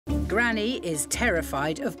Granny is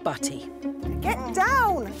terrified of Butty. Get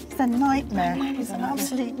down! It's a nightmare. It's an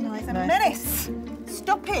absolute nightmare. It's a menace.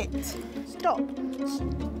 Stop it. Stop.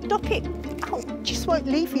 Stop it. Oh, just won't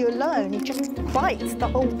leave you alone. He just bites the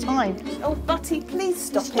whole time. Oh, Butty, please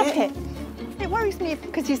stop it. It worries me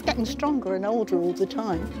because he's getting stronger and older all the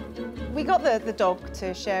time. We got the dog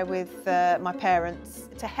to share with my parents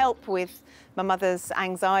to help with my mother's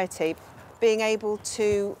anxiety. Being able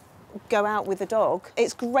to go out with the dog,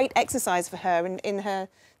 it's great exercise for her in her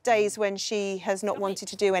days when she has not wanted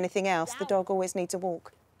to do anything else. The dog always needs a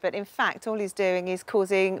walk. But in fact, all he's doing is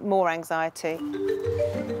causing more anxiety.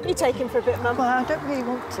 You take him for a bit, Mum? Well, I don't really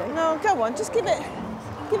want to. No, go on, just give it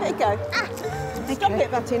a go. Ah! Stop it,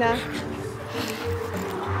 Butty, now.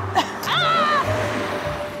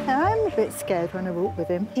 I'm a bit scared when I walk with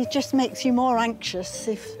him. He just makes you more anxious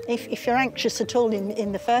if you're anxious at all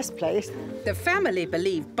in the first place. The family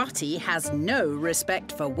believe Butty has no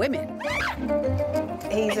respect for women.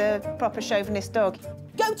 He's a proper chauvinist dog.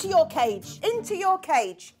 Go to your cage. Into your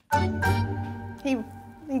cage. He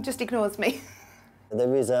just ignores me.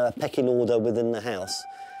 There is a pecking order within the house,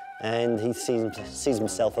 and he sees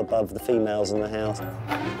himself above the females in the house.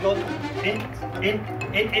 In.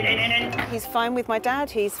 He's fine with my dad,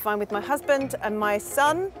 he's fine with my husband and my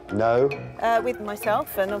son. No. With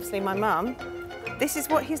myself and obviously my mum. This is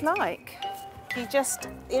what he's like. He just,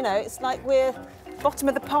 you know, it's like we're bottom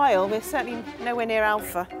of the pile. We're certainly nowhere near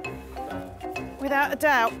alpha. Without a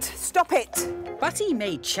doubt. Stop it! Butty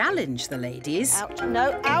may challenge the ladies. Out.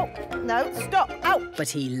 No, out. No, stop. Out. But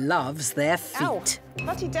he loves their feet. Ow.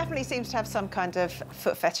 Butty definitely seems to have some kind of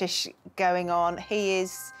foot fetish going on. He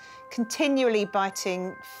is continually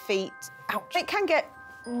biting feet. Ouch. It can get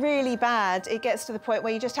really bad. It gets to the point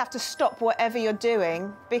where you just have to stop whatever you're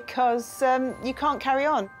doing because you can't carry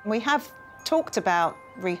on. We have talked about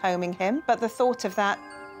rehoming him, but the thought of that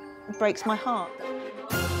breaks my heart.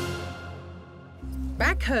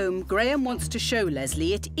 Back home, Graeme wants to show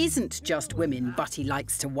Leslie it isn't just women Butty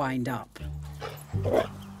likes to wind up.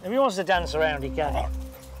 If he wants to dance around, he can.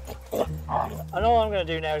 And all I'm going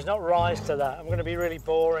to do now is not rise to that. I'm going to be really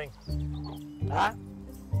boring. Huh?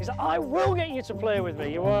 He's like, I will get you to play with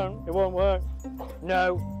me. You won't. It won't work.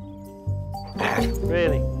 No.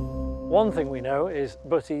 Really. One thing we know is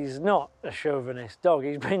Butty's not a chauvinist dog.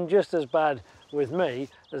 He's been just as bad with me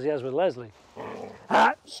as he has with Leslie.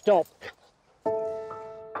 Ah, stop.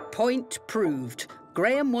 Point proved.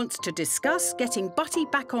 Graeme wants to discuss getting Butty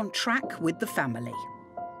back on track with the family.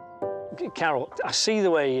 Carol, I see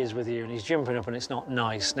the way he is with you and he's jumping up and it's not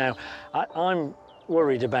nice. Now, I'm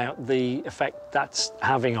worried about the effect that's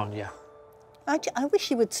having on you. I wish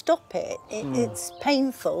he would stop it. It's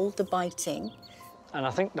painful, the biting. And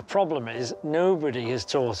I think the problem is nobody has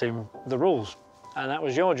taught him the rules, and that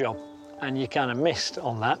was your job. And you kind of missed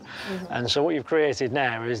on that. And so what you've created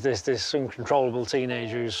now is this uncontrollable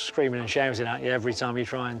teenager who's screaming and shouting at you every time you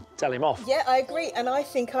try and tell him off. Yeah, I agree, and I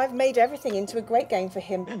think I've made everything into a great game for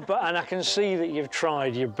him. And I can see that you've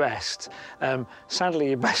tried your best. Sadly,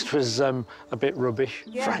 your best was a bit rubbish,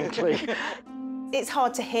 frankly. It's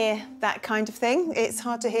hard to hear that kind of thing. It's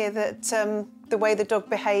hard to hear that the way the dog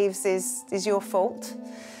behaves is your fault.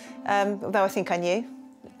 Although I think I knew.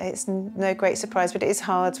 It's no great surprise, but it is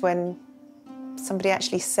hard when somebody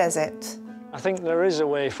actually says it. I think there is a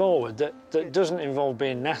way forward that doesn't involve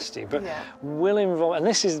being nasty, but will involve, and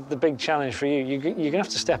this is the big challenge for you, you're going to have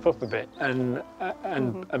to step up a bit and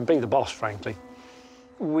be the boss, frankly.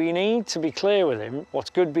 We need to be clear with him what's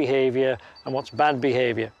good behaviour and what's bad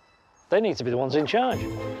behaviour. They need to be the ones in charge.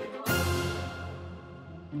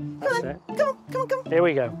 That's it. Come on. Here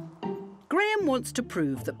we go. Graeme wants to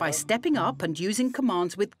prove that by stepping up and using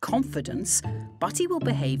commands with confidence, Butty will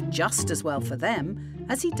behave just as well for them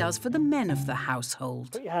as he does for the men of the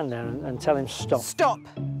household. Put your hand down and tell him stop. Stop.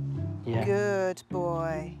 Yeah. Good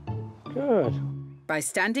boy. Good. By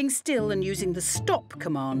standing still and using the stop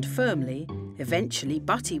command firmly, eventually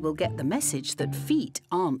Butty will get the message that feet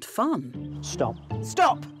aren't fun. Stop.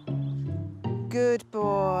 Stop. Good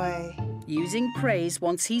boy. Using praise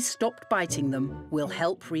once he's stopped biting them will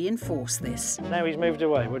help reinforce this. Now he's moved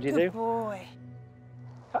away, what do you do? Good boy.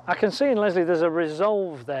 I can see in Leslie there's a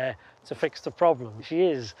resolve there to fix the problem. She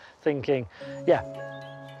is thinking, yeah,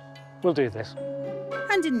 we'll do this.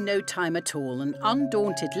 And in no time at all, an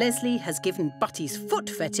undaunted Leslie has given Butty's foot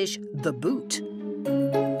fetish the boot.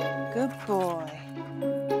 Good boy.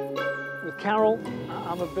 With Carol,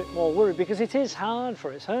 I'm a bit more worried because it is hard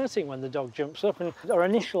for her. It's hurting when the dog jumps up, and our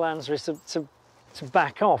initial answer is to to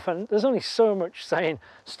back off, and there's only so much saying,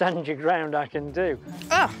 stand your ground, I can do.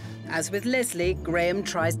 As with Leslie, Graeme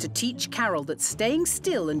tries to teach Carol that staying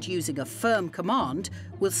still and using a firm command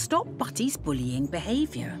will stop Butty's bullying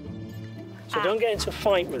behaviour. So don't get into a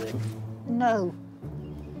fight with him. No.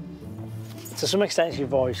 To some extent it's your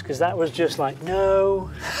voice, because that was just like,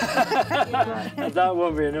 no. That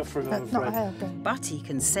won't be enough for him, I'm Not afraid. helping. Butty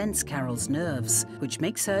can sense Carol's nerves, which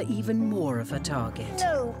makes her even more of a target.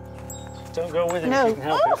 No. Don't go with him No. if you can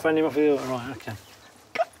help it. Fend him off with the other. Right, OK.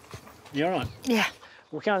 You all right? Yeah.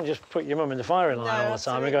 We can't just put your mum in the firing line all the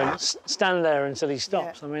time and go, stand there until he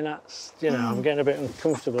stops. Yeah. I mean, that's, you know, I'm getting a bit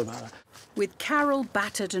uncomfortable about that. With Carol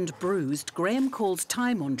battered and bruised, Graeme calls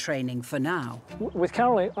time on training for now. With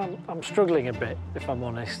Carol, I'm struggling a bit, if I'm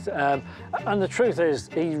honest. And the truth is,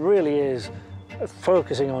 he really is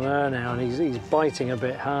focusing on her now, and he's biting a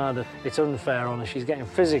bit harder. It's unfair on her. She's getting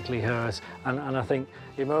physically hurt, and I think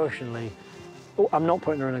emotionally, I'm not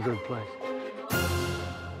putting her in a good place.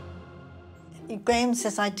 Graeme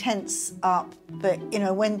says I tense up, but, you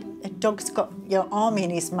know, when a dog's got your arm in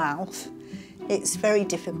his mouth, it's very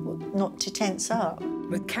difficult not to tense up.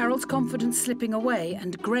 With Carol's confidence slipping away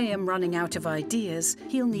and Graeme running out of ideas,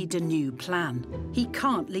 he'll need a new plan. He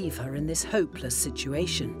can't leave her in this hopeless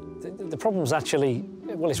situation. The problem's actually,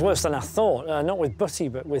 well, it's worse than I thought. Not with Butty,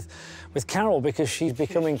 but with Carol, because she's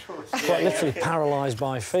becoming quite literally paralysed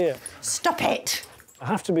by fear. Stop it! I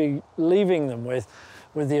have to be leaving them with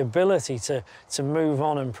the ability to move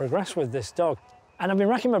on and progress with this dog. And I've been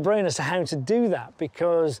racking my brain as to how to do that,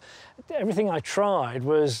 because everything I tried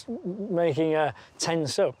was making her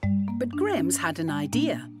tense up. But Graeme's had an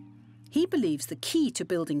idea. He believes the key to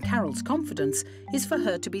building Carol's confidence is for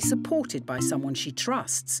her to be supported by someone she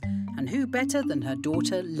trusts. And who better than her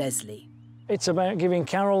daughter, Leslie? It's about giving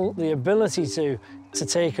Carol the ability to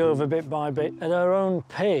take over bit by bit at her own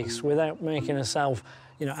pace without making herself,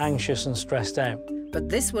 you know, anxious and stressed out. But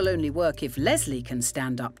this will only work if Leslie can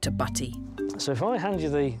stand up to Butty. So if I hand you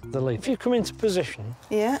the lead, if you come into position...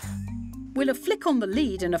 Yeah. Will a flick on the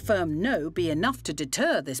lead and a firm no be enough to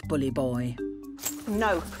deter this bully boy?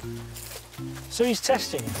 No. So he's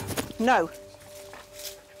testing you. No.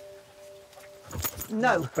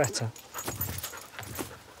 No. Better.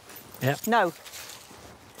 Yeah. No.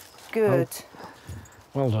 Good.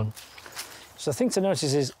 Well done. So the thing to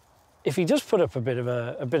notice is, if he does put up a bit of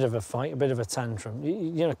a fight, a bit of a tantrum,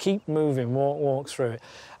 you know, keep moving, walk through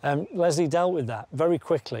it. Leslie dealt with that very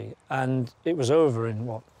quickly, and it was over in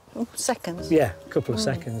what? Seconds. Yeah, a couple of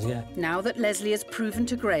seconds, yeah. Now that Leslie has proven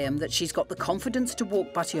to Graeme that she's got the confidence to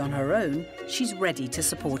walk Butty on her own, she's ready to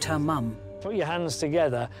support her mum. Put your hands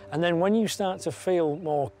together, and then when you start to feel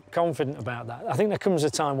more confident about that, I think there comes a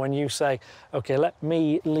time when you say, OK, let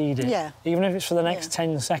me lead it. Yeah. Even if it's for the next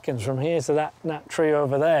 10 seconds, from here to that tree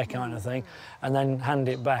over there kind of thing, and then hand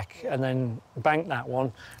it back, and then bank that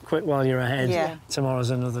one, quit while you're ahead. Yeah. Tomorrow's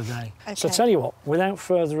another day. Okay. So tell you what, without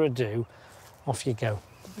further ado, off you go.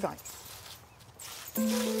 Right.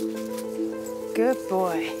 Good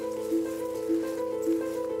boy.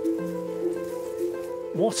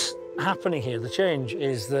 What's happening here, the change,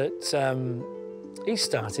 is that he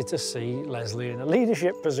started to see Leslie in a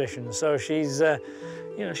leadership position. So she's, you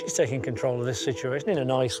know, she's taking control of this situation in a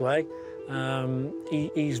nice way.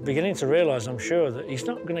 He's beginning to realise, I'm sure, that he's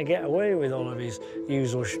not going to get away with all of his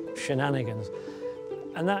usual shenanigans.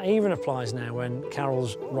 And that even applies now when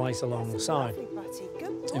Carol's right alongside.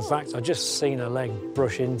 In fact, I just seen her leg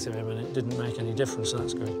brush into him and it didn't make any difference, so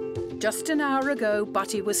that's good. Just an hour ago,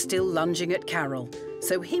 Butty was still lunging at Carol,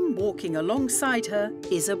 so him walking alongside her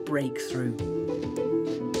is a breakthrough.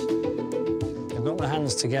 They've got their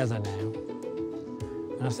hands together now,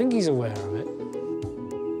 and I think he's aware of it.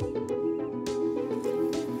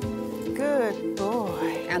 Good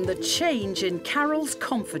boy. And the change in Carol's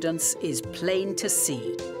confidence is plain to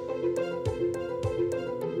see.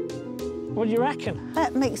 What do you reckon?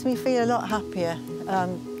 That makes me feel a lot happier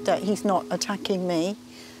that he's not attacking me.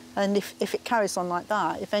 And if it carries on like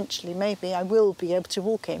that, eventually maybe I will be able to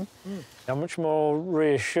walk him. I'm much more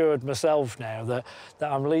reassured myself now that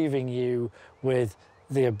I'm leaving you with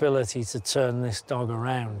the ability to turn this dog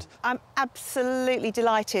around. I'm absolutely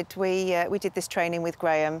delighted we did this training with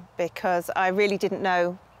Graeme, because I really didn't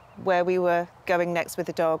know where we were going next with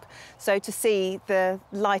the dog. So to see the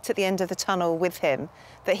light at the end of the tunnel with him,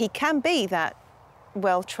 that he can be that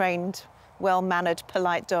well-trained, well-mannered,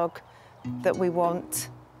 polite dog that we want.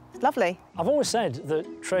 Lovely. I've always said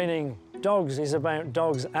that training dogs is about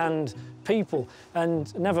dogs and people,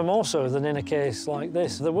 and never more so than in a case like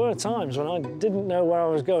this. There were times when I didn't know where I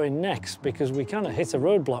was going next because we kind of hit a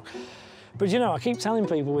roadblock. But you know, I keep telling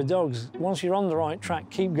people with dogs, once you're on the right track,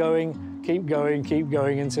 keep going, keep going, keep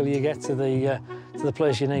going until you get to the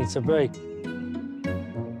place you need to be.